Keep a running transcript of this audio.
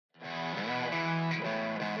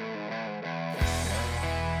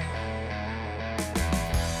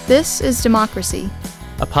This is Democracy,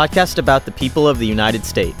 a podcast about the people of the United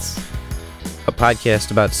States. A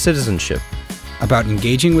podcast about citizenship, about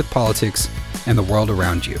engaging with politics and the world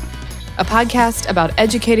around you. A podcast about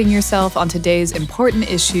educating yourself on today's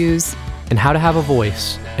important issues and how to have a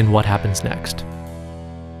voice in what happens next.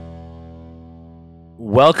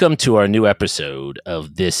 Welcome to our new episode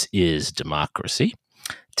of This is Democracy.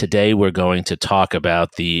 Today we're going to talk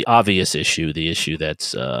about the obvious issue, the issue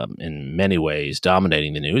that's in many ways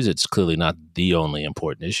dominating the news. It's clearly not the only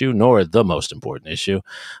important issue, nor the most important issue,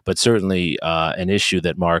 but certainly an issue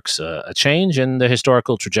that marks a change in the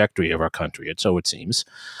historical trajectory of our country, and so it seems.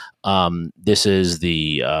 This is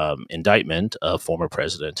the indictment of former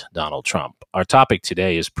President Donald Trump. Our topic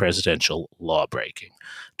today is presidential lawbreaking.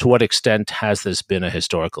 To what extent has this been a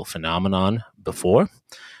historical phenomenon before?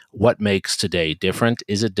 What makes today different?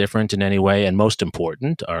 Is it different in any way? And most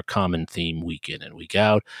important, our common theme week in and week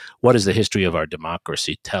out, what does the history of our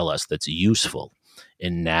democracy tell us that's useful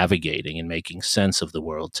in navigating and making sense of the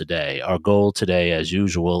world today? Our goal today, as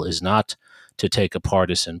usual, is not to take a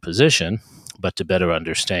partisan position, but to better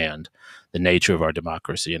understand the nature of our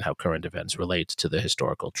democracy and how current events relate to the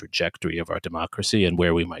historical trajectory of our democracy and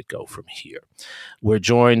where we might go from here. We're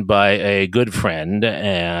joined by a good friend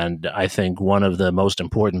and I think one of the most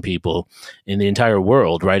important people in the entire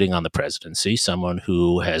world writing on the presidency, someone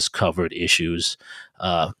who has covered issues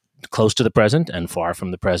close to the present and far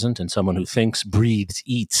from the present, and someone who thinks, breathes,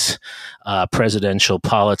 eats presidential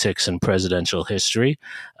politics and presidential history.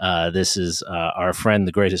 This is our friend,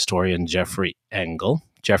 the great historian, Jeffrey Engel.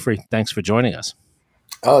 Jeffrey, thanks for joining us.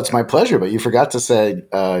 Oh, it's my pleasure, but you forgot to say,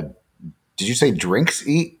 did you say drinks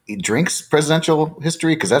presidential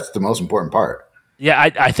history? Because that's the most important part. Yeah,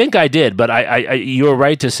 I think I did, but you were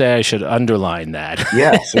right to say I should underline that.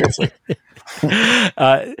 Yeah, seriously.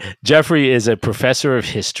 Jeffrey is a professor of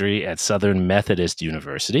history at Southern Methodist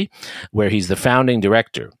University, where he's the founding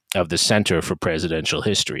director of the Center for Presidential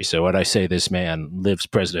History. So when I say this man lives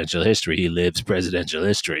presidential history, he lives presidential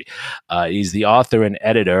history. He's the author and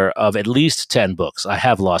editor of at least 10 books. I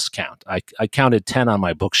have lost count. I counted 10 on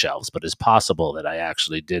my bookshelves, but it's possible that I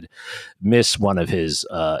actually did miss one of his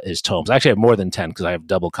tomes. I actually have more than 10 because I have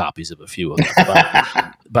double copies of a few of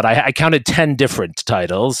them. But I counted 10 different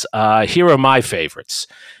titles. Here are my favorites.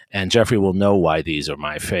 And Jeffrey will know why these are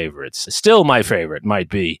my favorites. Still my favorite might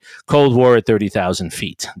be Cold War at 30,000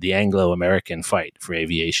 Feet, the Anglo-American Fight for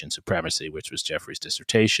Aviation Supremacy, which was Jeffrey's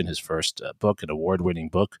dissertation, his first book, an award-winning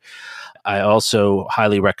book. I also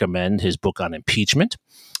highly recommend his book on impeachment,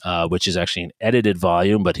 which is actually an edited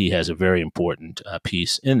volume, but he has a very important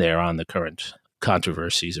piece in there on the current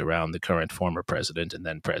controversies around the current former president and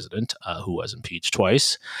then president who was impeached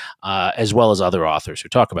twice, as well as other authors who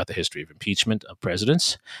talk about the history of impeachment of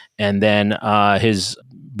presidents. And then his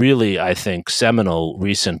really, I think, seminal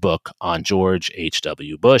recent book on George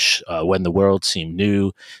H.W. Bush, When the World Seemed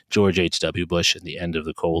New, George H.W. Bush and the End of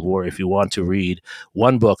the Cold War. If you want to read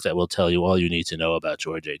one book that will tell you all you need to know about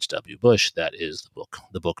George H.W. Bush, that is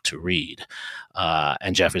the book to read.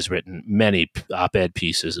 And Jeff has written many op-ed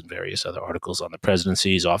pieces and various other articles on the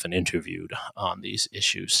presidency. He's often interviewed on these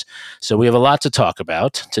issues. So we have a lot to talk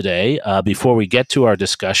about today. Before we get to our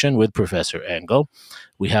discussion with Professor Engel,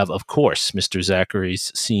 we have, of course, Mr.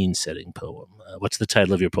 Zachary's scene-setting poem. What's the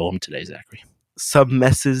title of your poem today, Zachary? Some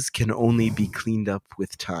messes can only be cleaned up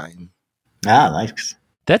with time. Ah, nice.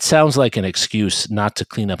 That sounds like an excuse not to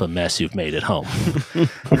clean up a mess you've made at home.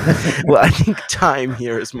 Well, I think time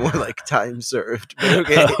here is more like time served.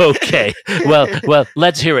 Okay. Okay. Well,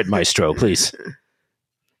 let's hear it, Maestro, please.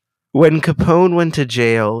 When Capone went to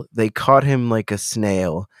jail, they caught him like a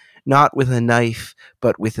snail, not with a knife,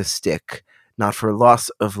 but with a stick, not for loss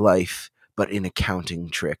of life, but in a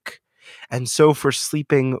counting trick. And so for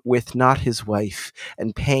sleeping with not his wife,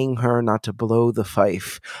 and paying her not to blow the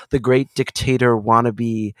fife, the great dictator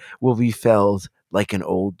wannabe will be felled like an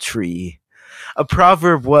old tree. A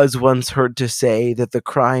proverb was once heard to say that the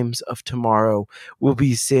crimes of tomorrow will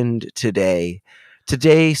be sinned today.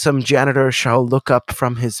 Today some janitor shall look up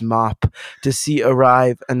from his mop to see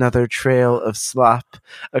arrive another trail of slop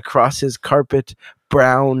across his carpet,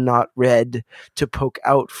 brown, not red, to poke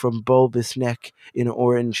out from bulbous neck in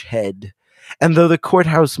orange head. And though the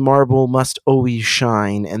courthouse marble must always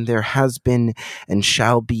shine, and there has been and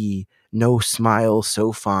shall be no smile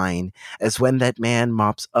so fine as when that man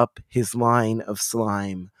mops up his line of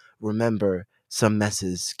slime, remember, some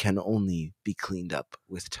messes can only be cleaned up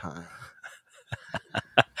with time.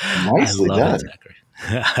 Nicely done.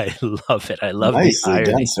 I love it. I love Nicely the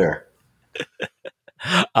irony. done, sir.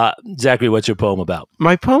 Zachary, what's your poem about?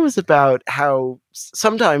 My poem is about how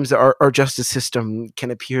sometimes our justice system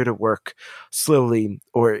can appear to work slowly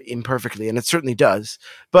or imperfectly, and it certainly does.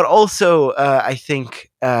 But also, I think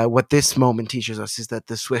what this moment teaches us is that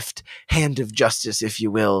the swift hand of justice, if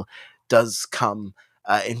you will, does come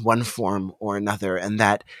in one form or another, and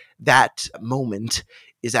that moment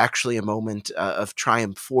is actually a moment of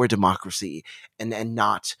triumph for democracy, and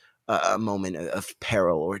not a moment of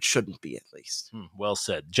peril, or it shouldn't be, at least. Well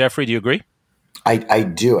said. Jeffrey, do you agree? I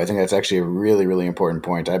do. I think that's actually a really, really important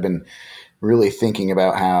point. I've been really thinking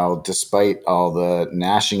about how, despite all the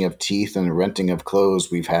gnashing of teeth and renting of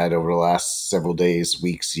clothes we've had over the last several days,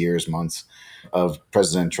 weeks, years, months of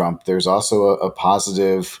President Trump, there's also a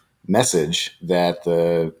positive message that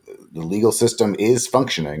the legal system is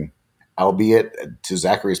functioning, albeit, to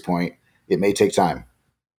Zachary's point, it may take time.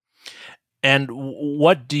 And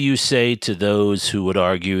what do you say to those who would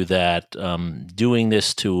argue that doing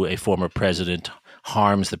this to a former president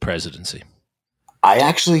harms the presidency? I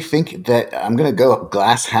actually think that I'm going to go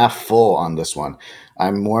glass half full on this one.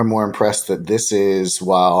 I'm more and more impressed that this is,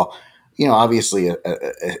 while, obviously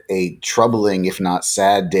a troubling, if not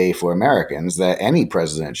sad day for Americans, that any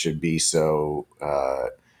president should be so,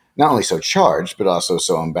 not only so charged, but also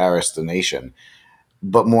so embarrassed the nation.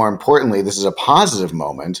 But more importantly, this is a positive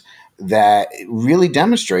moment that really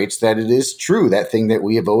demonstrates that it is true, that thing that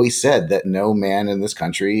we have always said, that no man in this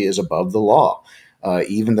country is above the law,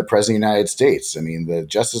 even the President of the United States. I mean, the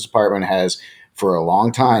Justice Department has for a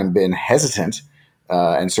long time been hesitant,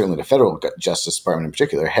 and certainly the federal Justice Department in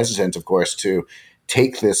particular, hesitant, of course, to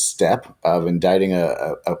take this step of indicting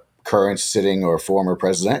a current sitting or former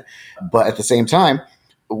president. But at the same time,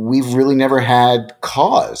 we've really never had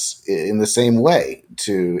cause in the same way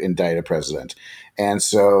to indict a president. And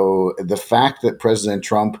so the fact that President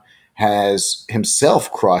Trump has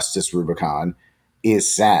himself crossed this Rubicon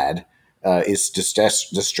is sad, is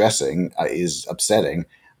distressing, is upsetting,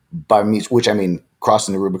 by me, which I mean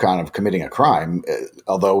crossing the Rubicon of committing a crime.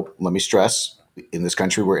 Although, let me stress, in this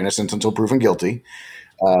country, we're innocent until proven guilty.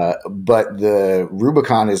 But the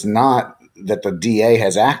Rubicon is not that the DA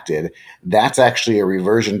has acted. That's actually a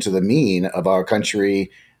reversion to the mean of our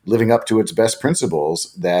country living up to its best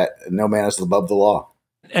principles, that no man is above the law.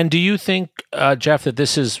 And do you think, Jeff, that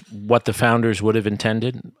this is what the founders would have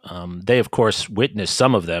intended? They, of course, witnessed,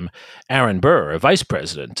 some of them, Aaron Burr, a vice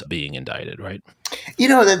president, being indicted, right?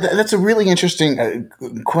 That's a really interesting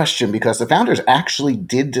question, because the founders actually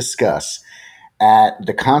did discuss at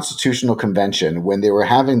the Constitutional Convention, when they were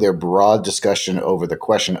having their broad discussion over the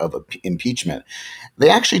question of impeachment. They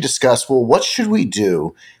actually discussed, well, what should we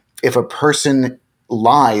do if a person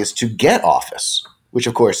lies to get office, which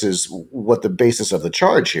of course is what the basis of the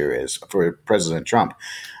charge here is for President Trump.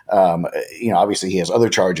 Obviously he has other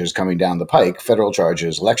charges coming down the pike, federal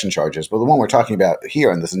charges, election charges, but the one we're talking about here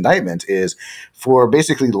in this indictment is for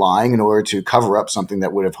basically lying in order to cover up something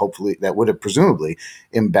that would have presumably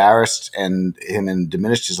embarrassed him and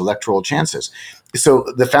diminished his electoral chances. So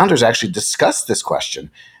the founders actually discussed this question,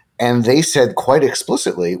 and they said quite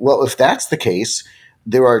explicitly, well, if that's the case,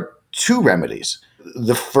 there are two remedies.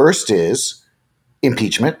 The first is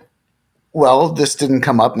impeachment. Well, this didn't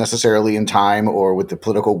come up necessarily in time or with the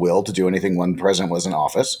political will to do anything when the president was in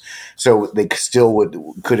office. So they still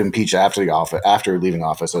could impeach after leaving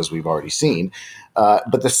office, as we've already seen.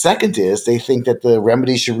 But the second is they think that the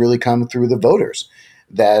remedy should really come through the voters.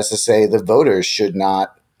 That is to say, the voters should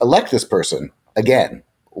not elect this person again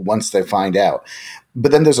once they find out.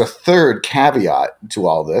 But then there's a third caveat to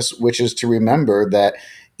all this, which is to remember that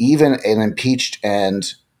even an impeached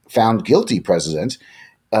and found guilty president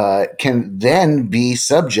can then be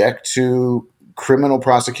subject to criminal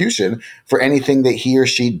prosecution for anything that he or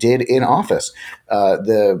she did in office.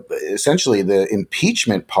 Essentially, the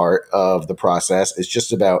impeachment part of the process is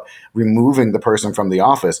just about removing the person from the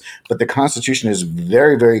office. But the Constitution is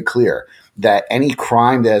very, very clear that any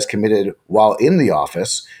crime that is committed while in the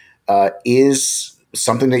office is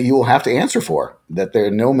something that you will have to answer for, that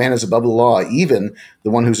no man is above the law, even the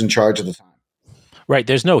one who's in charge at the time. Right.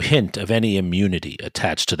 There's no hint of any immunity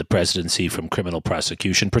attached to the presidency from criminal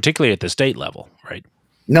prosecution, particularly at the state level, right?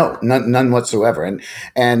 No, none whatsoever. And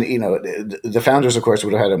the founders, of course,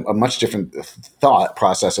 would have had a much different thought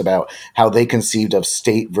process about how they conceived of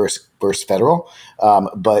state versus federal.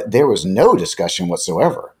 But there was no discussion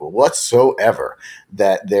whatsoever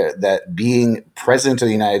that being president of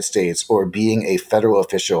the United States or being a federal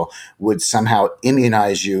official would somehow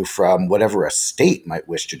immunize you from whatever a state might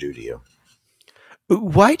wish to do to you.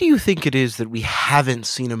 Why do you think it is that we haven't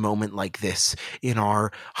seen a moment like this in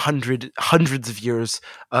our hundreds of years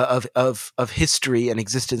of history and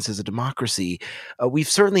existence as a democracy? We've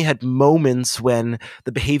certainly had moments when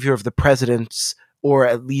the behavior of the presidents, or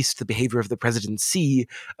at least the behavior of the presidency,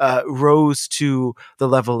 rose to the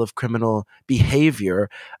level of criminal behavior,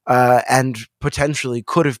 and potentially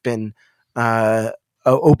could have been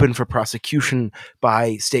open for prosecution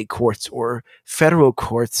by state courts or federal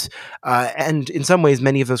courts. And in some ways,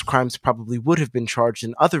 many of those crimes probably would have been charged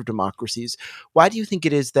in other democracies. Why do you think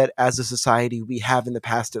it is that as a society, we have in the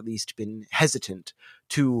past at least been hesitant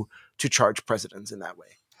to charge presidents in that way?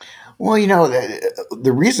 Well,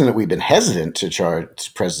 the reason that we've been hesitant to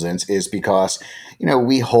charge presidents is because,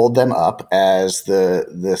 we hold them up as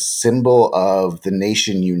the symbol of the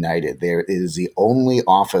nation united. There is the only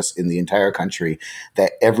office in the entire country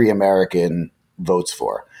that every American votes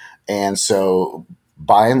for. And so,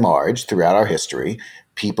 by and large, throughout our history,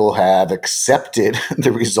 people have accepted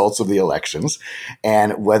the results of the elections,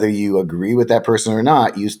 and whether you agree with that person or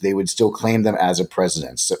not, they would still claim them as a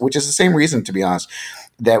president, which is the same reason, to be honest,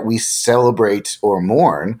 that we celebrate or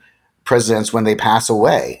mourn presidents when they pass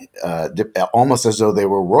away, almost as though they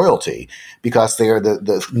were royalty, because they are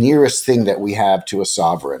the nearest thing that we have to a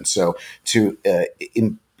sovereign. So to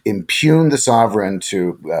impugn the sovereign,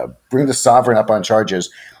 to bring the sovereign up on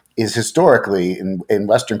charges, is historically in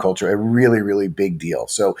Western culture a really, really big deal.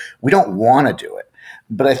 So we don't want to do it.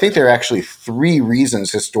 But I think there are actually three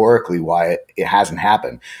reasons historically why it hasn't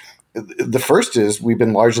happened. The first is we've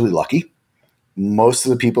been largely lucky. Most of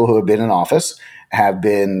the people who have been in office have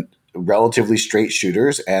been relatively straight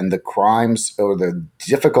shooters, and the crimes or the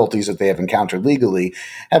difficulties that they have encountered legally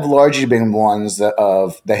have largely been ones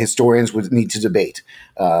that historians would need to debate,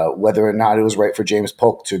 whether or not it was right for James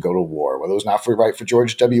Polk to go to war, whether it was not right for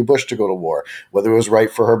George W. Bush to go to war, whether it was right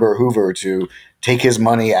for Herbert Hoover to take his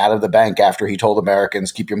money out of the bank after he told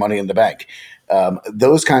Americans, keep your money in the bank.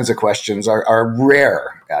 Those kinds of questions are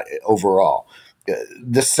rare overall.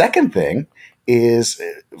 The second thing is,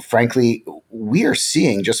 frankly, we are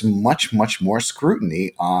seeing just much, much more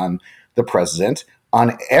scrutiny on the president,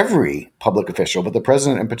 on every public official, but the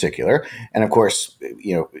president in particular. And of course,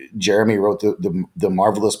 Jeremy wrote the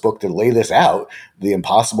marvelous book to lay this out, The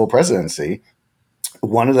Impossible Presidency.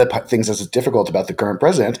 One of the things that's difficult about the current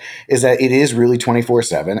president is that it is really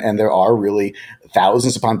 24/7, and there are really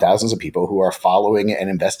thousands upon thousands of people who are following and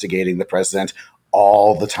investigating the president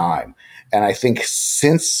all the time. And I think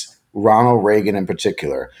since Ronald Reagan in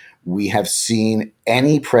particular, we have seen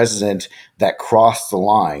any president that crossed the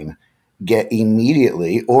line get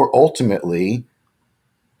immediately or ultimately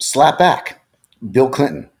slapped back. Bill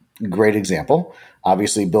Clinton, great example.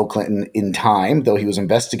 Obviously, Bill Clinton, in time, though he was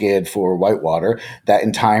investigated for Whitewater, that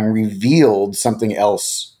in time revealed something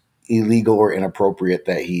else illegal or inappropriate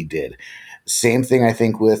that he did. Same thing, I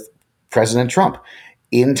think, with President Trump.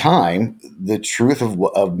 In time, the truth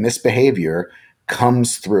of misbehavior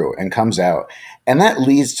comes through and comes out. And that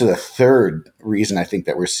leads to the third reason I think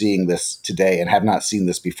that we're seeing this today and have not seen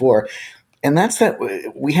this before. And that's that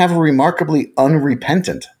we have a remarkably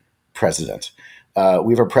unrepentant president.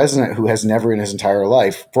 We have a president who has never in his entire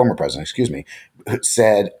life, former president,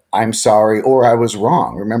 said, I'm sorry, or I was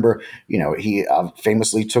wrong. Remember, he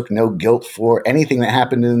famously took no guilt for anything that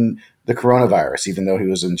happened in the coronavirus, even though he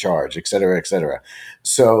was in charge, et cetera, et cetera.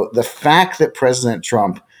 So the fact that President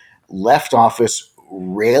Trump left office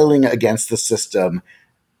railing against the system,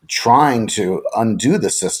 trying to undo the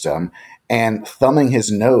system, and thumbing his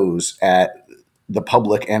nose at the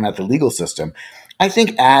public and at the legal system, I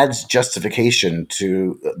think adds justification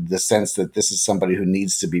to the sense that this is somebody who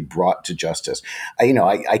needs to be brought to justice.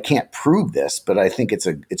 I can't prove this, but I think it's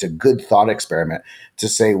a good thought experiment to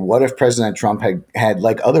say, what if President Trump had,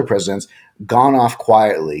 like other presidents, gone off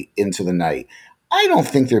quietly into the night? I don't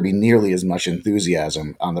think there'd be nearly as much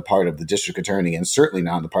enthusiasm on the part of the district attorney, and certainly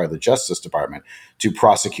not on the part of the Justice Department, to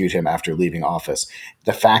prosecute him after leaving office.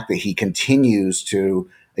 The fact that he continues to,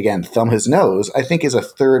 again, thumb his nose, I think is a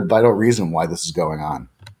third vital reason why this is going on.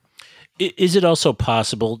 Is it also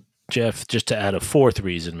possible, Jeff, just to add a fourth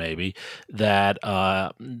reason maybe, that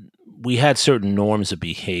we had certain norms of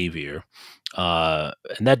behavior, and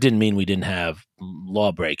that didn't mean we didn't have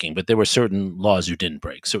law breaking, but there were certain laws you didn't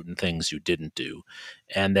break, certain things you didn't do,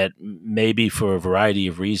 and that maybe for a variety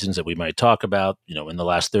of reasons that we might talk about, in the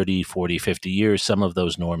last 30, 40, 50 years, some of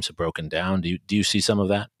those norms have broken down. Do you see some of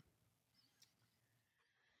that?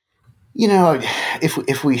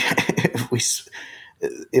 If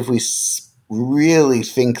we really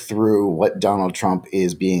think through what Donald Trump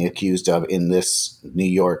is being accused of in this New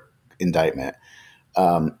York indictment,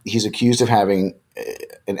 he's accused of having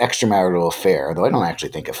an extramarital affair, though I don't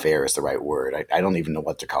actually think affair is the right word. I don't even know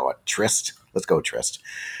what to call it. Tryst? Let's go tryst.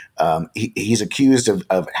 He's accused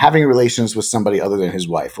of having relations with somebody other than his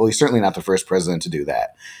wife. Well, he's certainly not the first president to do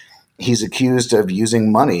that. He's accused of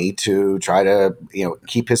using money to try to,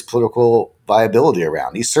 keep his political viability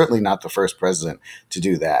around. He's certainly not the first president to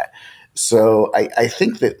do that. So I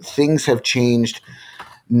think that things have changed,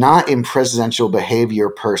 not in presidential behavior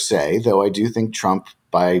per se, though I do think Trump,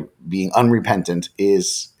 by being unrepentant,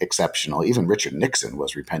 is exceptional. Even Richard Nixon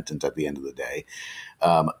was repentant at the end of the day.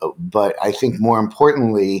 But I think more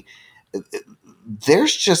importantly,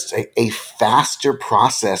 there's just a faster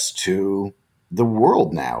process to the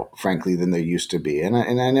world now, frankly, than there used to be. And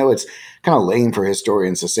I know it's kind of lame for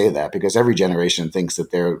historians to say that, because every generation thinks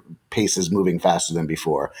that their pace is moving faster than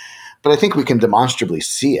before. But I think we can demonstrably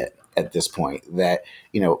see it at this point, that,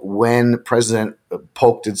 when President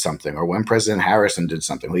Polk did something, or when President Harrison did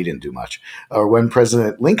something, well, he didn't do much, or when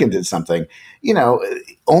President Lincoln did something,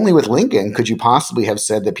 only with Lincoln could you possibly have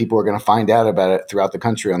said that people were going to find out about it throughout the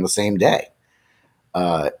country on the same day.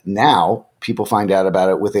 Now people find out about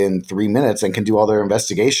it within 3 minutes and can do all their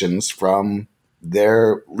investigations from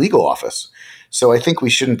their legal office. So I think we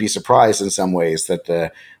shouldn't be surprised in some ways that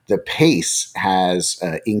the pace has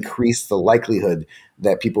increased the likelihood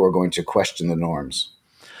that people are going to question the norms.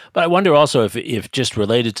 But I wonder also if just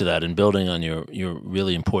related to that, and building on your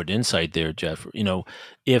really important insight there, Jeff,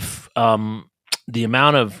 if the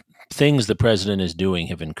amount of things the president is doing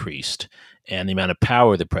have increased and the amount of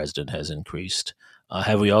power the president has increased,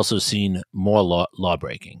 have we also seen more law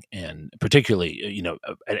breaking, and particularly,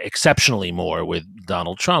 exceptionally more with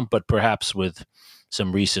Donald Trump, but perhaps with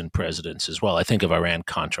some recent presidents as well? I think of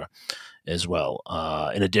Iran-Contra as well,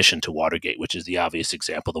 in addition to Watergate, which is the obvious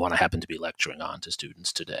example, the one I happen to be lecturing on to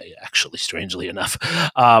students today, actually, strangely enough.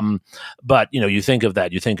 But, you think of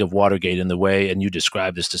that, you think of Watergate in the way, and you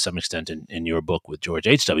describe this to some extent in your book with George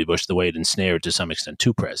H.W. Bush, the way it ensnared to some extent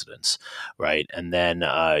two presidents, right? And then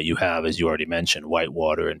you have, as you already mentioned,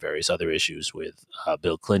 Whitewater and various other issues with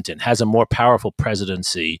Bill Clinton. Has a more powerful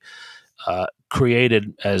presidency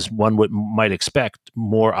created, as one might expect,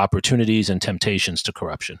 more opportunities and temptations to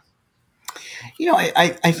corruption?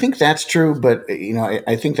 I think that's true, but,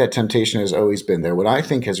 I think that temptation has always been there. What I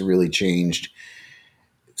think has really changed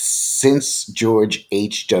since George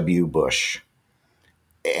H.W. Bush,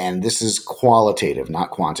 and this is qualitative,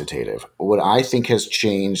 not quantitative, what I think has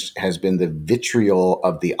changed has been the vitriol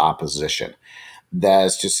of the opposition. That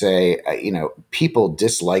is to say, people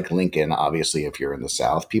dislike Lincoln, obviously, if you're in the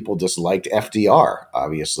South. People disliked FDR,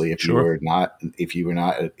 obviously, if you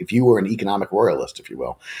were an economic royalist, if you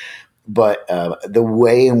will. But the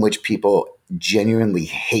way in which people genuinely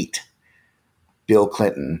hate Bill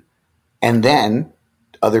Clinton, and then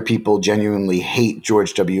other people genuinely hate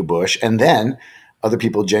George W. Bush, and then other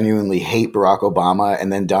people genuinely hate Barack Obama,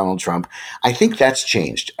 and then Donald Trump, I think that's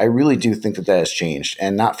changed. I really do think that has changed,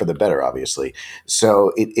 and not for the better, obviously.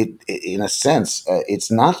 So it in a sense,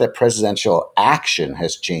 it's not that presidential action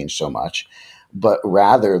has changed so much, but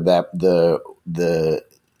rather that the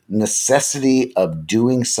necessity of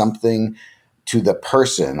doing something to the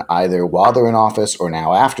person, either while they're in office or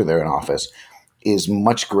now after they're in office, is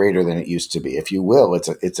much greater than it used to be. If you will,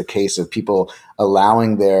 it's a case of people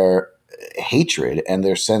allowing their hatred and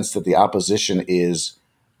their sense that the opposition is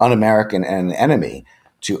un-American and an enemy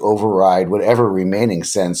to override whatever remaining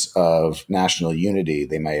sense of national unity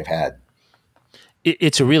they may have had.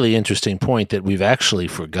 It's a really interesting point that we've actually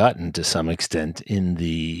forgotten to some extent in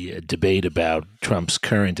the debate about Trump's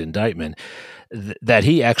current indictment, that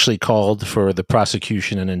he actually called for the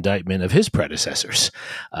prosecution and indictment of his predecessors,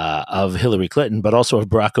 of Hillary Clinton, but also of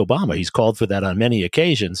Barack Obama. He's called for that on many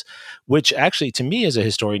occasions, which actually, to me as a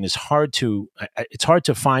historian, it's hard to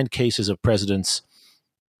find cases of presidents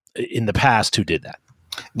in the past who did that.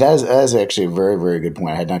 That is actually a very, very good point.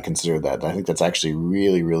 I had not considered that. I think that's actually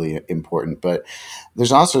really, really important. But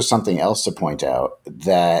there's also something else to point out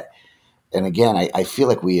that, and again, I feel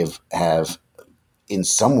like we have in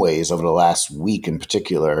some ways over the last week in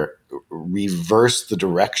particular, reversed the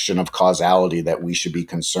direction of causality that we should be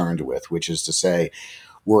concerned with, which is to say,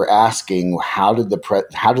 we're asking, how did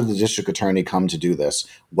the district attorney come to do this?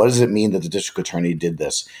 What does it mean that the district attorney did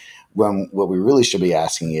this? When what we really should be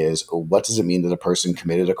asking is, what does it mean that a person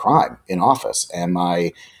committed a crime in office? And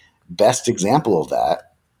my best example of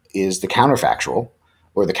that is the counterfactual,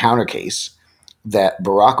 or the counter case, that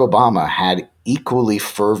Barack Obama had equally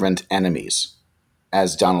fervent enemies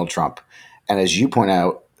as Donald Trump. And as you point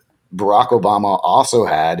out, Barack Obama also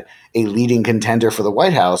had a leading contender for the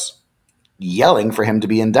White House yelling for him to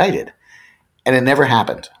be indicted. And it never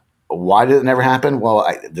happened. Why did it never happen? Well,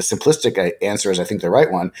 the simplistic answer is, I think, the right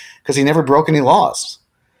one, because he never broke any laws,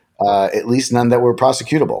 at least none that were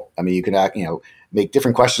prosecutable. I mean, you could make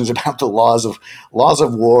different questions about the laws of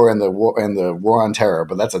war and the war on terror,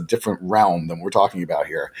 but that's a different realm than we're talking about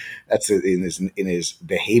here. That's in his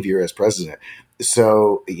behavior as president.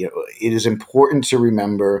 So it is important to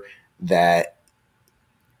remember that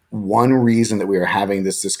one reason that we are having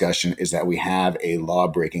this discussion is that we have a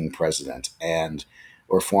law-breaking president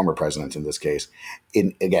or former president in this case,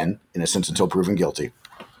 in a sense, until proven guilty.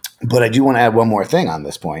 But I do want to add one more thing on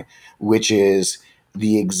this point, which is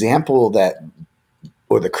the example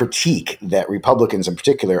or the critique that Republicans in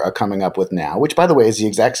particular are coming up with now, which, by the way, is the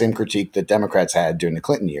exact same critique that Democrats had during the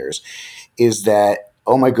Clinton years, is that,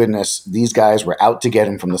 oh my goodness, these guys were out to get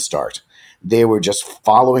him from the start. They were just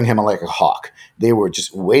following him like a hawk. They were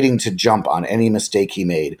just waiting to jump on any mistake he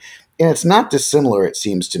made. And it's not dissimilar, it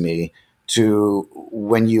seems to me, to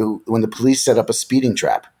when the police set up a speeding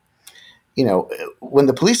trap. When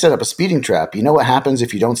the police set up a speeding trap, you know what happens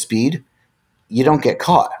if you don't speed? You don't get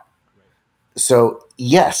caught. So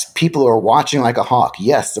yes, people are watching like a hawk.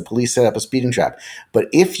 Yes, the police set up a speeding trap. But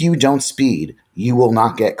if you don't speed, you will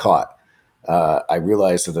not get caught. I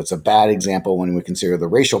realize that that's a bad example when we consider the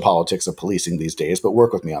racial politics of policing these days, but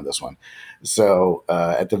work with me on this one. So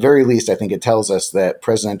at the very least, I think it tells us that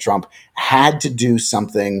President Trump had to do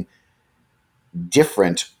something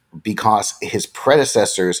different because his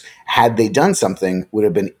predecessors, had they done something, would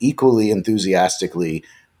have been equally enthusiastically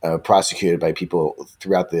prosecuted by people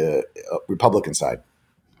throughout the Republican side.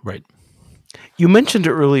 Right. You mentioned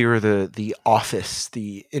earlier the office,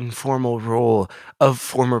 the informal role of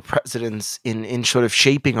former presidents in sort of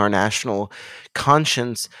shaping our national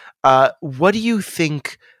conscience. What do you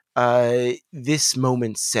think this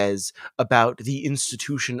moment says about the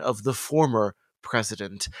institution of the former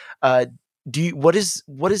president? What is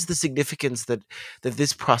the significance that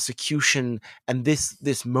this prosecution and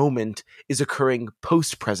this moment is occurring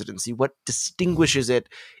post presidency? What distinguishes it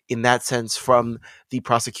in that sense from the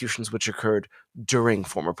prosecutions which occurred during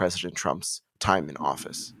former President Trump's time in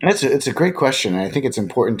office? It's a great question, and I think it's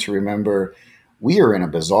important to remember we are in a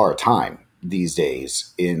bizarre time these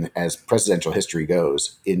days as presidential history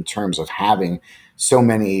goes, in terms of having so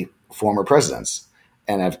many former presidents.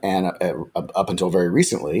 And up until very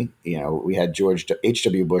recently, we had George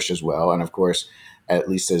H.W. Bush as well. And of course, at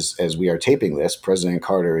least as we are taping this, President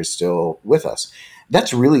Carter is still with us.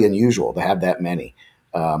 That's really unusual to have that many.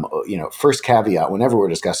 First caveat, whenever we're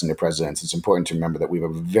discussing the presidents, it's important to remember that we have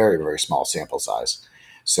a very, very small sample size.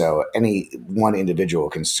 So any one individual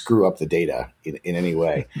can screw up the data in any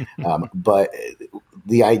way. But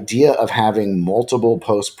the idea of having multiple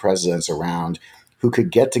post-presidents around who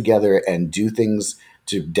could get together and do things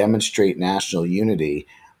to demonstrate national unity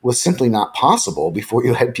was simply not possible before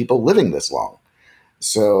you had people living this long.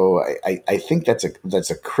 So I think that's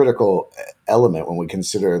a critical element when we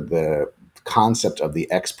consider the concept of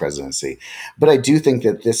the ex-presidency. But I do think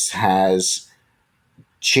that this has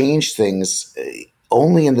changed things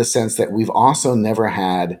only in the sense that we've also never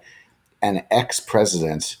had an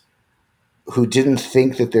ex-president who didn't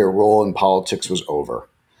think that their role in politics was over.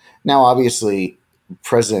 Now, obviously,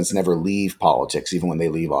 presidents never leave politics, even when they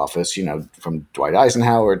leave office, from Dwight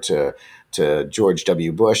Eisenhower to George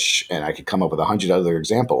W. Bush, and I could come up with 100 other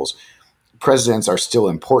examples. Presidents are still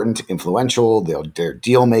important, influential. They're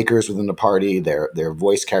deal makers within the party. Their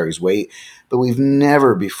voice carries weight. But we've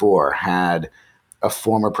never before had a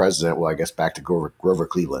former president, well, I guess back to Grover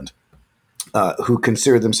Cleveland, who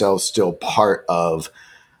considered themselves still part of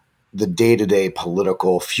the day-to-day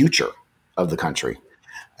political future of the country.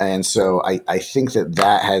 And so I think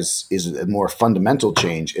that is a more fundamental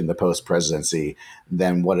change in the post-presidency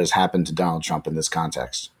than what has happened to Donald Trump in this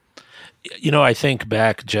context. I think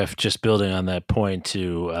back, Jeff, just building on that point,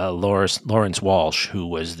 to Lawrence Walsh, who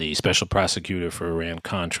was the special prosecutor for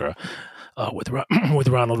Iran-Contra with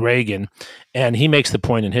Ronald Reagan. And he makes the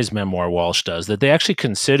point in his memoir, Walsh does, that they actually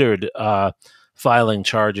considered filing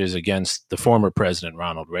charges against the former president,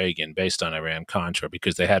 Ronald Reagan, based on Iran-Contra,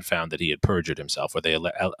 because they had found that he had perjured himself, or they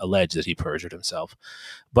alleged that he perjured himself,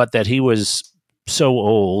 but that he was so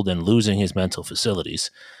old and losing his mental facilities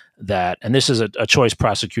that, and this is a choice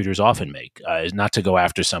prosecutors often make, is not to go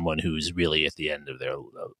after someone who's really at the end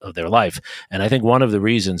of their life. And I think one of the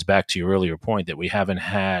reasons, back to your earlier point, that we haven't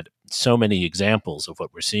had so many examples of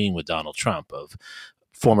what we're seeing with Donald Trump, of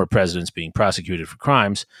former presidents being prosecuted for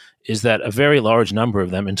crimes, is that a very large number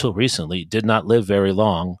of them, until recently, did not live very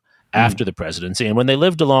long after the presidency. And when they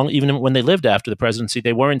lived even when they lived after the presidency,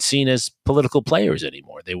 they weren't seen as political players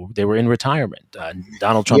anymore. They were in retirement.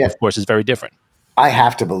 Donald Trump, of course, is very different. I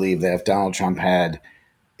have to believe that if Donald Trump had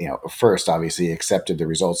first obviously accepted the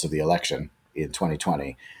results of the election in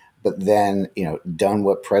 2020, but then, done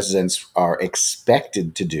what presidents are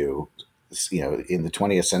expected to do, in the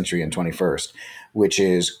 20th century and 21st, which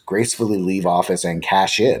is gracefully leave office and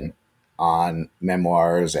cash in on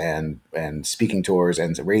memoirs and speaking tours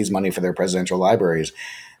and to raise money for their presidential libraries,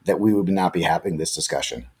 that we would not be having this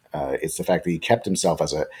discussion. It's the fact that he kept himself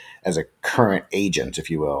as a current agent, if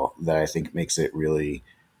you will, that I think makes it really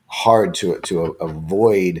hard to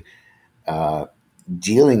avoid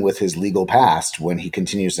dealing with his legal past when he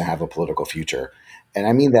continues to have a political future. And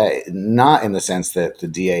I mean that not in the sense that the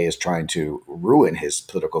DA is trying to ruin his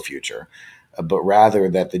political future, but rather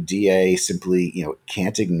that the DA simply,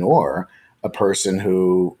 can't ignore a person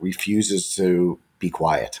who refuses to be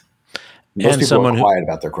quiet. Most people are quiet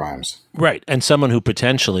about their crimes. Right. And someone who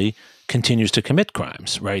potentially continues to commit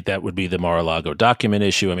crimes, right? That would be the Mar-a-Lago document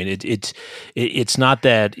issue. I mean, it's not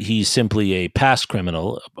that he's simply a past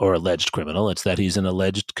criminal or alleged criminal. It's that he's an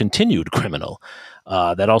alleged continued criminal.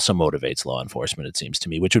 That also motivates law enforcement, it seems to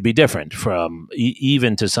me, which would be different from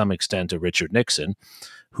even to some extent a Richard Nixon,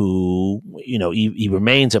 who, he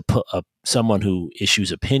remains someone who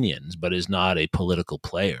issues opinions, but is not a political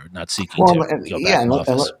player, not seeking to go back in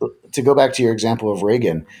office. To go back to your example of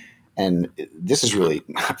Reagan, and this is really,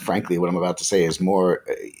 frankly, what I'm about to say is more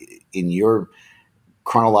in your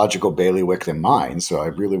chronological bailiwick than mine, so I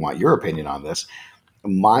really want your opinion on this.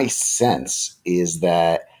 My sense is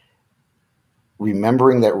that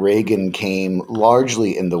remembering that Reagan came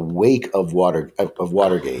largely in the wake of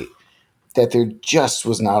Watergate, that there just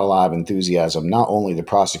was not a lot of enthusiasm, not only to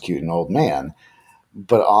prosecute an old man,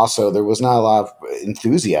 but also there was not a lot of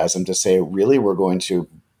enthusiasm to say, really, we're going to,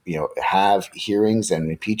 have hearings and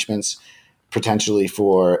impeachments potentially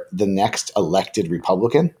for the next elected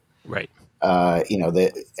Republican. Right.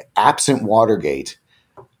 The absent Watergate,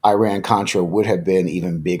 Iran-Contra would have been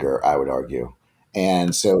even bigger, I would argue.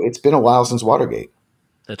 And so it's been a while since Watergate.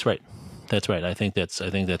 That's right. I think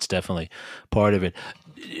that's definitely part of it.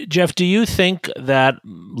 Jeff, do you think that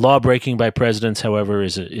law breaking by presidents, however,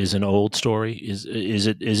 is an old story? Is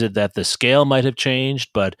it that the scale might have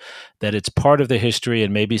changed, but that it's part of the history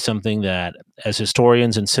and maybe something that as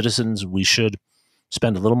historians and citizens we should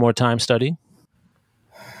spend a little more time studying?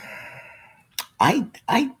 I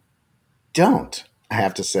don't, I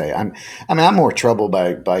have to say. I'm more troubled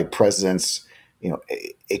by presidents,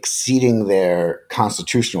 exceeding their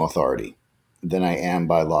constitutional authority than I am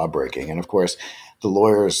by law breaking. And of course, the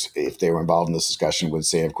lawyers, if they were involved in this discussion, would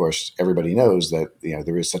say, of course, everybody knows that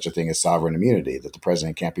there is such a thing as sovereign immunity, that the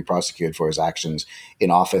president can't be prosecuted for his actions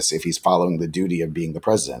in office if he's following the duty of being the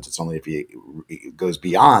president. It's only if he goes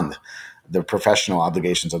beyond the professional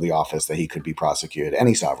obligations of the office that he could be prosecuted,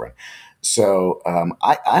 any sovereign. So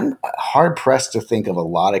I'm hard pressed to think of a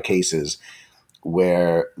lot of cases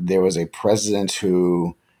where there was a president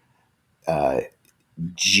who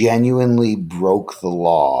genuinely broke the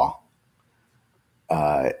law.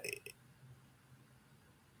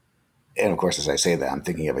 And of course, as I say that, I'm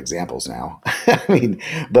thinking of examples now.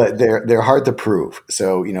 But they're hard to prove.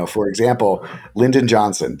 So, for example, Lyndon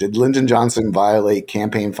Johnson. Did Lyndon Johnson violate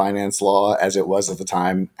campaign finance law as it was at the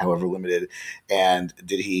time, however limited? And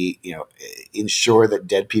did he, ensure that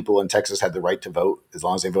dead people in Texas had the right to vote as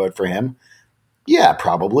long as they voted for him? Yeah,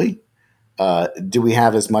 probably. Do we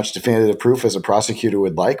have as much definitive proof as a prosecutor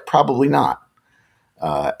would like? Probably not.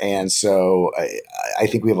 And so I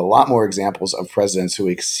think we have a lot more examples of presidents who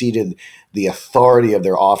exceeded the authority of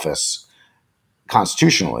their office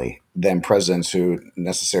constitutionally than presidents who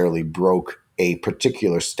necessarily broke a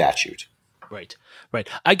particular statute. Right.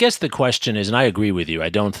 I guess the question is, and I agree with you, I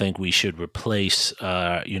don't think we should replace,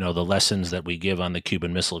 the lessons that we give on the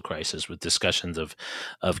Cuban Missile Crisis with discussions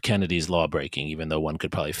of Kennedy's law breaking, even though one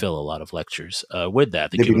could probably fill a lot of lectures with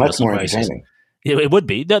that. It'd be much more entertaining. It would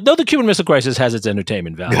be. Though the Cuban Missile Crisis has its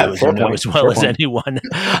entertainment value, as well as anyone.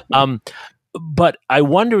 But I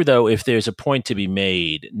wonder, though, if there's a point to be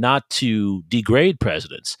made, not to degrade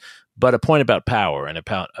presidents, but a point about power and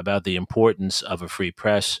about the importance of a free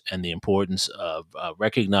press and the importance of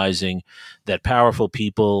recognizing that powerful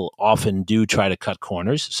people often do try to cut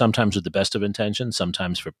corners, sometimes with the best of intentions,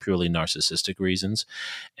 sometimes for purely narcissistic reasons,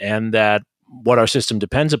 and that what our system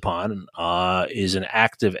depends upon is an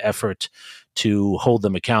active effort to hold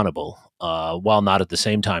them accountable, while not at the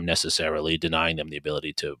same time necessarily denying them the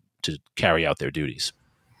ability to carry out their duties.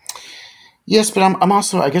 Yes, but I'm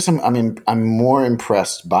also, I guess I'm more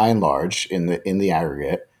impressed by and large in the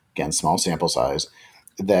aggregate, again, small sample size,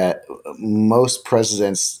 that most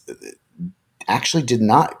presidents actually did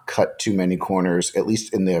not cut too many corners, at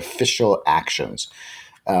least in their official actions.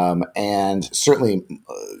 And certainly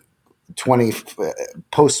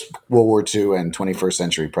post World War II and 21st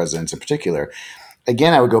century presidents in particular.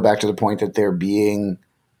 Again, I would go back to the point that they're being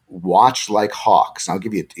watched like hawks. And I'll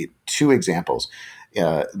give you two examples.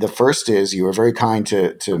 The first is, you were very kind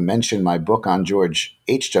to mention my book on George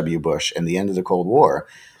H.W. Bush and the end of the Cold War.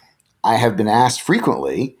 I have been asked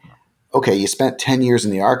frequently, okay, you spent 10 years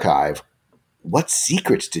in the archive. What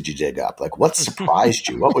secrets did you dig up? Like, what surprised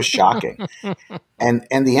you? What was shocking? And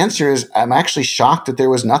the answer is, I'm actually shocked that there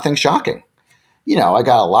was nothing shocking. I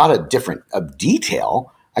got a lot of different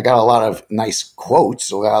detail. I got a lot of nice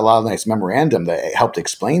quotes. I got a lot of nice memorandum that helped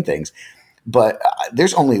explain things. But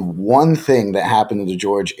there's only one thing that happened in the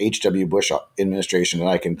George H.W. Bush administration that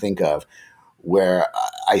I can think of where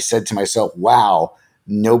I said to myself, wow,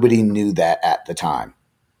 nobody knew that at the time.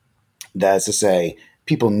 That is to say,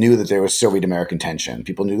 people knew that there was Soviet-American tension.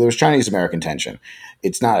 People knew there was Chinese-American tension.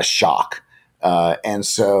 It's not a shock. And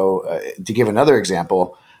so to give another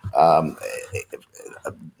example, I'm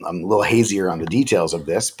a little hazier on the details of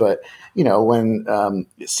this, but when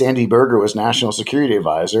Sandy Berger was National Security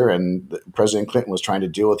Advisor and President Clinton was trying to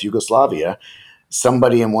deal with Yugoslavia,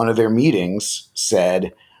 somebody in one of their meetings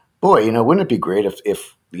said, "Boy, wouldn't it be great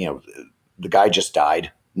if the guy just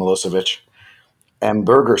died, Milosevic?" And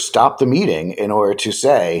Berger stopped the meeting in order to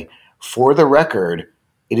say, "For the record,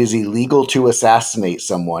 it is illegal to assassinate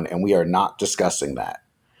someone, and we are not discussing that."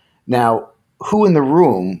 Now, who in the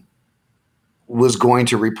room was going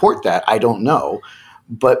to report that? I don't know.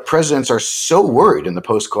 But presidents are so worried in the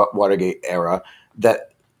post-Watergate era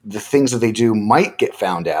that the things that they do might get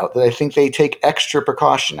found out that I think they take extra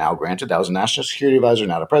precaution. Now, granted, that was a national security advisor,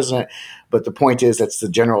 not a president. But the point is, that's the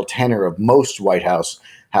general tenor of most White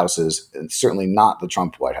houses, and certainly not the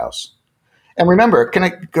Trump White House. And remember, can I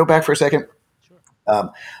go back for a second?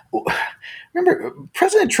 Sure. Remember,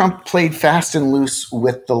 President Trump played fast and loose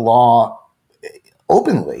with the law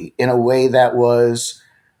openly in a way that was,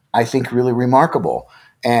 I think, really remarkable.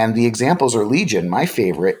 And the examples are legion. My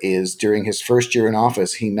favorite is during his first year in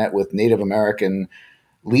office, he met with Native American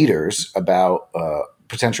leaders about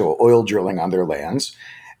potential oil drilling on their lands.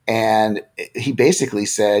 And he basically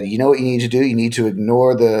said, you know what you need to do? You need to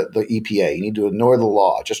ignore the EPA. You need to ignore the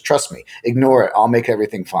law. Just trust me. Ignore it. I'll make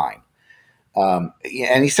everything fine.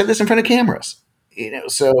 And he said this in front of cameras.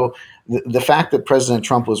 So the fact that President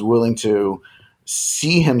Trump was willing to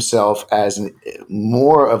see himself as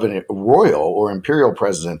more of a royal or imperial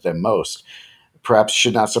president than most perhaps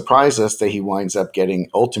should not surprise us that he winds up getting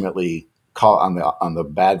ultimately caught on the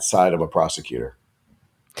bad side of a prosecutor.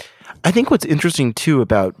 I think what's interesting too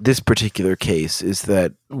about this particular case is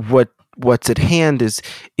that what's at hand is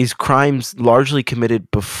crimes largely committed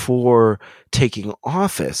before taking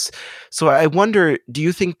office. So I wonder, do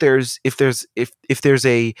you think if there's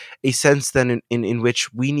a sense then in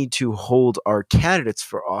which we need to hold our candidates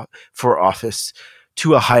for office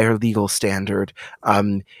to a higher legal standard,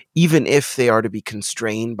 even if they are to be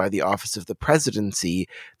constrained by the office of the presidency,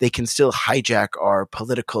 they can still hijack our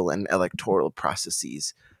political and electoral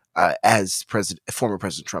processes, as former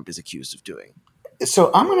President Trump is accused of doing.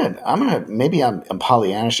 So I'm gonna maybe I'm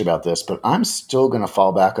Pollyannish about this, but I'm still gonna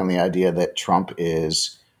fall back on the idea that Trump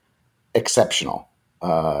is exceptional,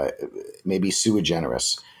 maybe sui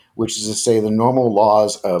generis, which is to say the normal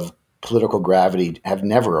laws of political gravity have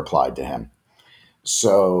never applied to him.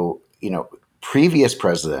 So previous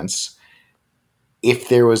presidents, if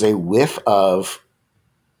there was a whiff of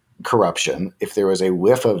corruption, if there was a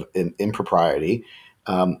whiff of impropriety,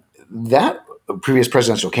 that previous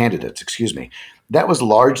presidential candidates, that was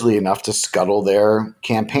largely enough to scuttle their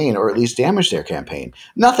campaign or at least damage their campaign.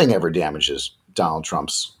 Nothing ever damages Donald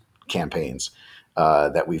Trump's campaigns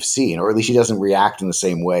that we've seen, or at least he doesn't react in the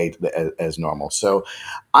same way as normal. So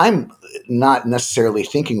I'm not necessarily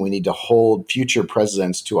thinking we need to hold future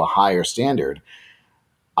presidents to a higher standard.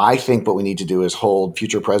 I think what we need to do is hold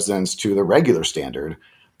future presidents to the regular standard,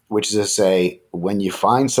 which is to say, when you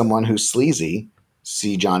find someone who's sleazy,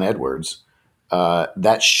 see John Edwards,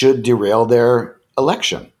 that should derail their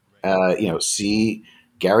election. See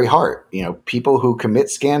Gary Hart. People who commit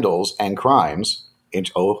scandals and crimes,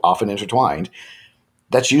 often intertwined.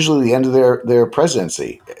 That's usually the end of their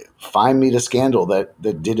presidency. Find me the scandal that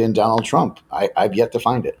did in Donald Trump. I've yet to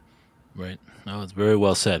find it. Right. No, it's very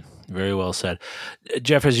well said. Very well said.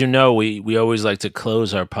 Jeff, as you know, we always like to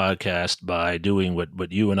close our podcast by doing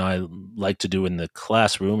what you and I like to do in the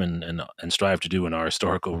classroom and strive to do in our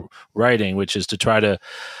historical writing, which is to try to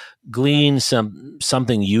glean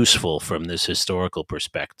something useful from this historical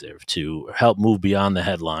perspective to help move beyond the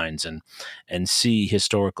headlines and see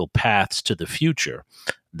historical paths to the future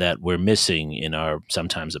that we're missing in our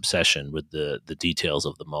sometimes obsession with the details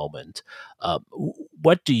of the moment.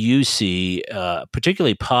 what do you see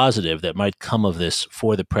particularly positive that might come of this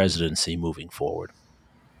for the presidency moving forward?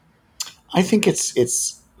 I think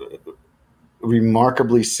it's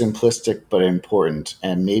remarkably simplistic but important,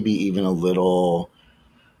 and maybe even a little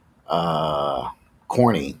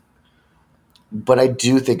corny. But I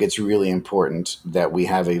do think it's really important that we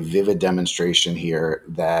have a vivid demonstration here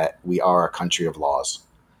that we are a country of laws,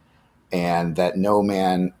 and that no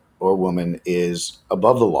man or woman is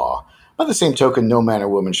above the law. By the same token, no man or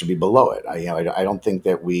woman should be below it. I don't think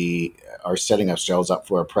that we are setting ourselves up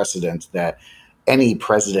for a precedent that any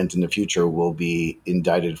president in the future will be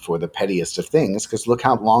indicted for the pettiest of things, because look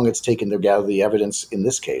how long it's taken to gather the evidence in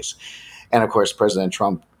this case. And of course, President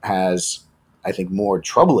Trump has, I think, more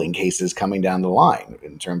troubling cases coming down the line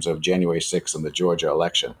in terms of January 6th and the Georgia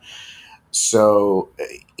election. So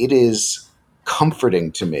it is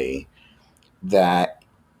comforting to me that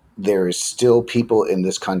there is still people in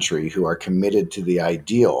this country who are committed to the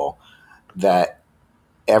ideal that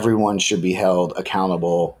everyone should be held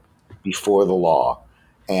accountable before the law,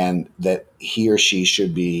 and that he or she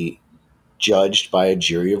should be judged by a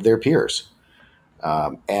jury of their peers.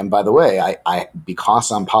 And by the way, I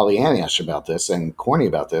because I'm Pollyannish about this and corny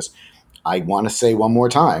about this, I want to say one more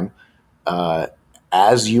time,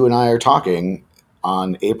 as you and I are talking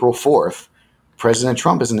on April 4th, President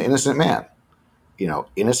Trump is an innocent man.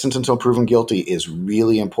 Innocent until proven guilty is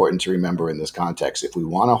really important to remember in this context. If we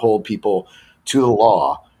want to hold people to the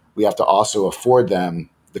law, we have to also afford them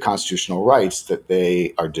the constitutional rights that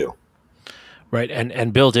they are due. Right,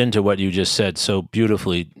 and built into what you just said so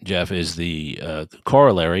beautifully, Jeff, is the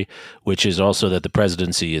corollary, which is also that the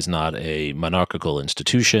presidency is not a monarchical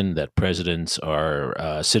institution, that presidents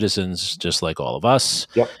are citizens just like all of us,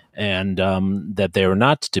 Yep. and that they're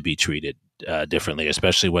not to be treated differently,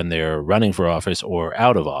 especially when they're running for office or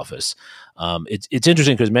out of office. It's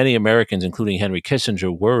interesting because many Americans, including Henry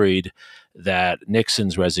Kissinger, worried that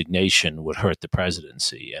Nixon's resignation would hurt the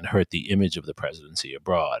presidency and hurt the image of the presidency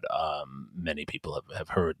abroad. Many people have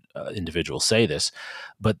heard individuals say this,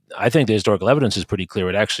 but I think the historical evidence is pretty clear.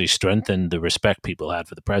 It actually strengthened the respect people had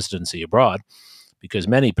for the presidency abroad, because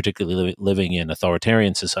many, particularly living in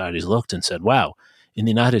authoritarian societies, looked and said, wow, in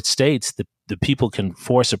the United States, the people can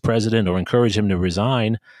force a president or encourage him to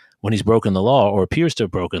resign when he's broken the law or appears to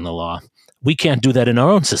have broken the law. We can't do that in our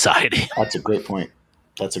own society. That's a great point.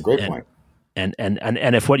 Point. And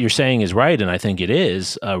if what you're saying is right, and I think it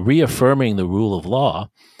is, reaffirming the rule of law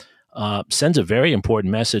sends a very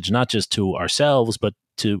important message, not just to ourselves, but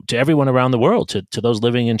to everyone around the world, to those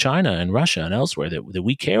living in China and Russia and elsewhere, that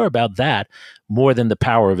we care about that more than the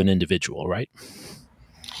power of an individual, right?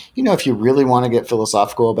 If you really want to get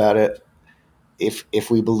philosophical about it,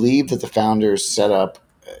 if we believe that the founders set up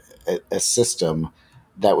a system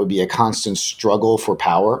that would be a constant struggle for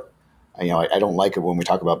power, I don't like it when we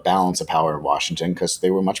talk about balance of power in Washington, because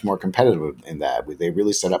they were much more competitive in that. They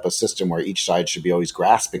really set up a system where each side should be always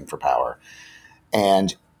grasping for power.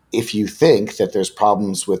 And if you think that there's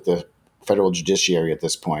problems with the federal judiciary at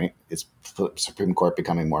this point, it's Supreme Court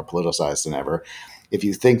becoming more politicized than ever. If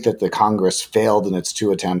you think that the Congress failed in its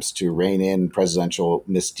 2 attempts to rein in presidential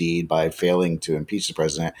misdeed by failing to impeach the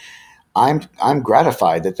president, I'm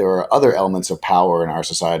gratified that there are other elements of power in our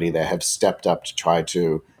society that have stepped up to try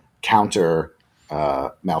to counter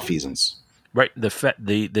malfeasance. Right.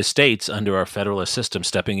 The states under our federalist system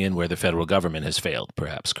stepping in where the federal government has failed,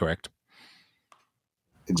 perhaps, correct?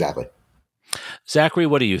 Exactly. Zachary,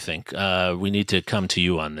 what do you think? We need to come to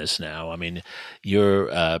you on this now. I mean, you're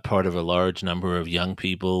part of a large number of young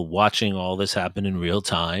people watching all this happen in real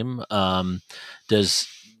time. Does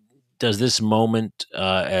this moment,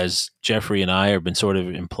 as Jeffrey and I have been sort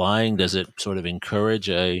of implying, does it sort of encourage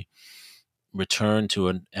a return to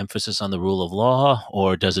an emphasis on the rule of law,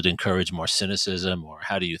 or does it encourage more cynicism, or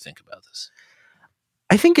how do you think about this?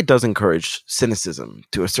 I think it does encourage cynicism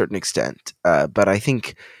to a certain extent, but I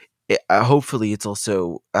think hopefully it's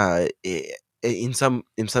also in some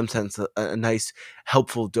sense a nice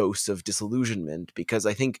helpful dose of disillusionment, because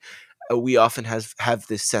I think we often have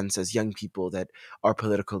this sense as young people that our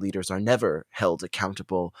political leaders are never held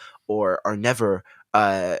accountable or are never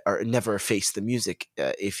face the music,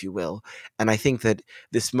 if you will. And I think that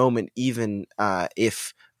this moment, even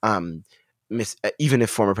if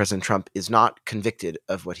former President Trump is not convicted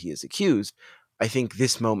of what he is accused, I think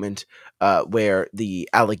this moment where the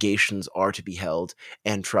allegations are to be held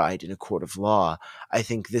and tried in a court of law, I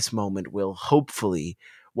think this moment will hopefully,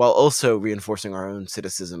 while also reinforcing our own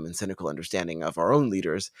cynicism and cynical understanding of our own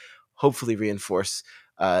leaders, hopefully reinforce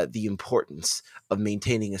the importance of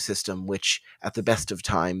maintaining a system which, at the best of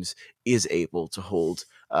times, is able to hold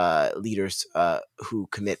leaders who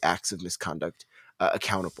commit acts of misconduct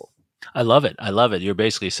accountable. I love it. I love it. You're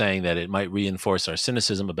basically saying that it might reinforce our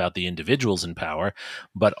cynicism about the individuals in power,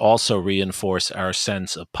 but also reinforce our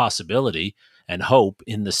sense of possibility and hope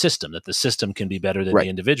in the system, that the system can be better than the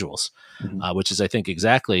individuals, which is, I think,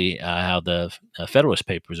 exactly how the Federalist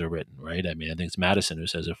Papers are written, right? I mean, I think it's Madison who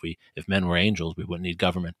says if men were angels, we wouldn't need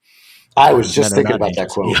government. I was just thinking about that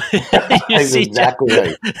quote. That's exactly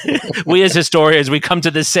right. We as historians, we come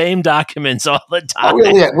to the same documents all the time.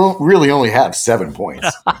 We'll really only have 7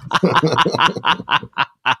 points.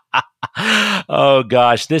 Oh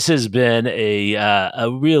gosh, this has been a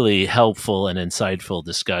really helpful and insightful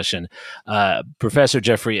discussion. Professor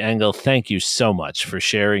Jeffrey Engel, thank you so much for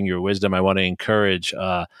sharing your wisdom. I want to encourage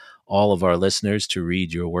all of our listeners to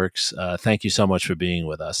read your works. Thank you so much for being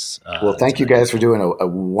with us. Well, thank you guys for doing a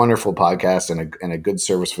wonderful podcast and a good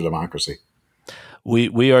service for democracy.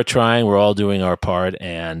 We are trying. We're all doing our part,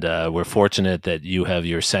 and we're fortunate that you have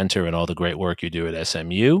your center and all the great work you do at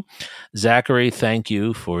SMU. Zachary, thank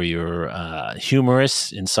you for your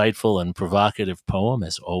humorous, insightful, and provocative poem,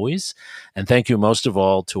 as always. And thank you most of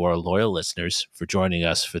all to our loyal listeners for joining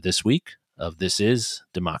us for this week of This Is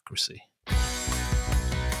Democracy.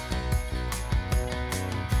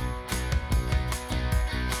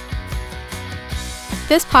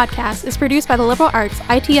 This podcast is produced by the Liberal Arts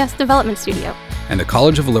ITS Development Studio and the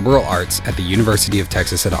College of Liberal Arts at the University of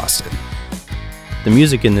Texas at Austin. The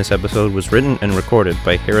music in this episode was written and recorded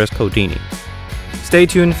by Harris Codini. Stay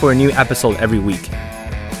tuned for a new episode every week.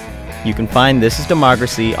 You can find This is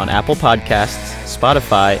Democracy on Apple Podcasts,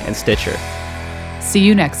 Spotify, and Stitcher. See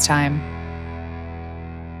you next time.